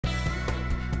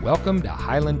Welcome to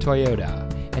Hiland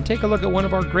Toyota, and take a look at one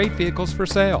of our great vehicles for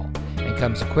sale, and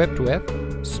comes equipped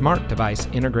with smart device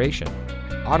integration,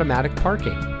 automatic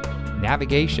parking,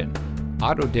 navigation,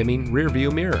 auto-dimming rear-view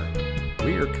mirror,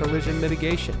 rear collision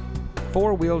mitigation,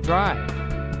 four-wheel drive,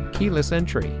 keyless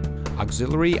entry,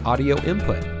 auxiliary audio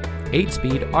input,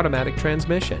 8-speed automatic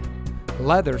transmission,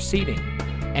 leather seating,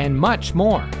 and much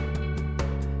more.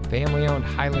 Family-owned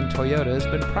Hiland Toyota has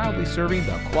been proudly serving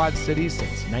the Quad Cities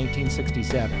since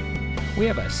 1967. We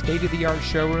have a state-of-the-art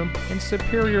showroom and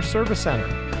superior service center,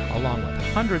 along with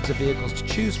hundreds of vehicles to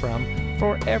choose from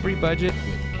for every budget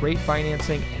with great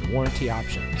financing and warranty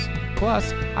options.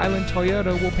 Plus, Hiland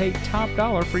Toyota will pay top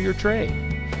dollar for your trade.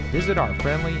 Visit our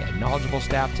friendly and knowledgeable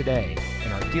staff today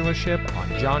in our dealership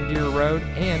on John Deere Road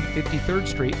and 53rd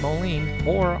Street, Moline,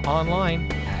 or online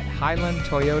at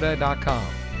hilandtoyota.com.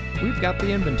 We've got the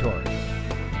inventory.